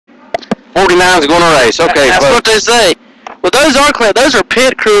49's going to race. Okay, that's folks. what they say. Well, those are Clint. Those are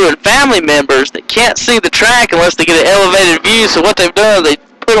pit crew and family members that can't see the track unless they get an elevated view. So what they've done, they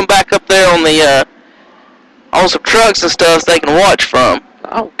put them back up there on the on some trucks and stuff so they can watch from.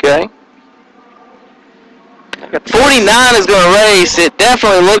 Okay. 49 is going to race. It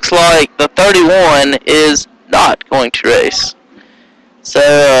definitely looks like the 31 is not going to race. So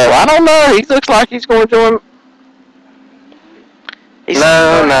Well, I don't know. He looks like he's going to join.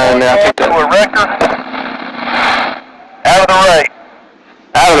 No. I think To a record. Out of the race.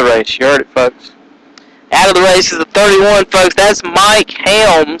 out of the race. You heard it, folks. out of the race is the 31, folks. That's Mike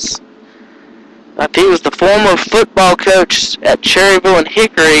Helms. He was the former football coach at Cherryville and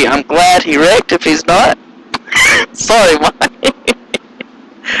Hickory. I'm glad he wrecked if he's not. Sorry, Mike.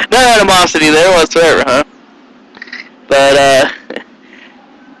 No animosity there whatsoever, huh? But,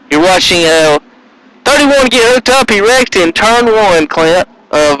 you're watching 31 get hooked up. He wrecked in turn 1, Clint,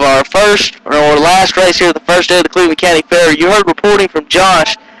 of our last race here, the first day of the Cleveland County Fair. You heard reporting from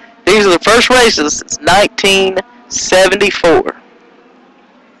Josh. These are the first races since 1974.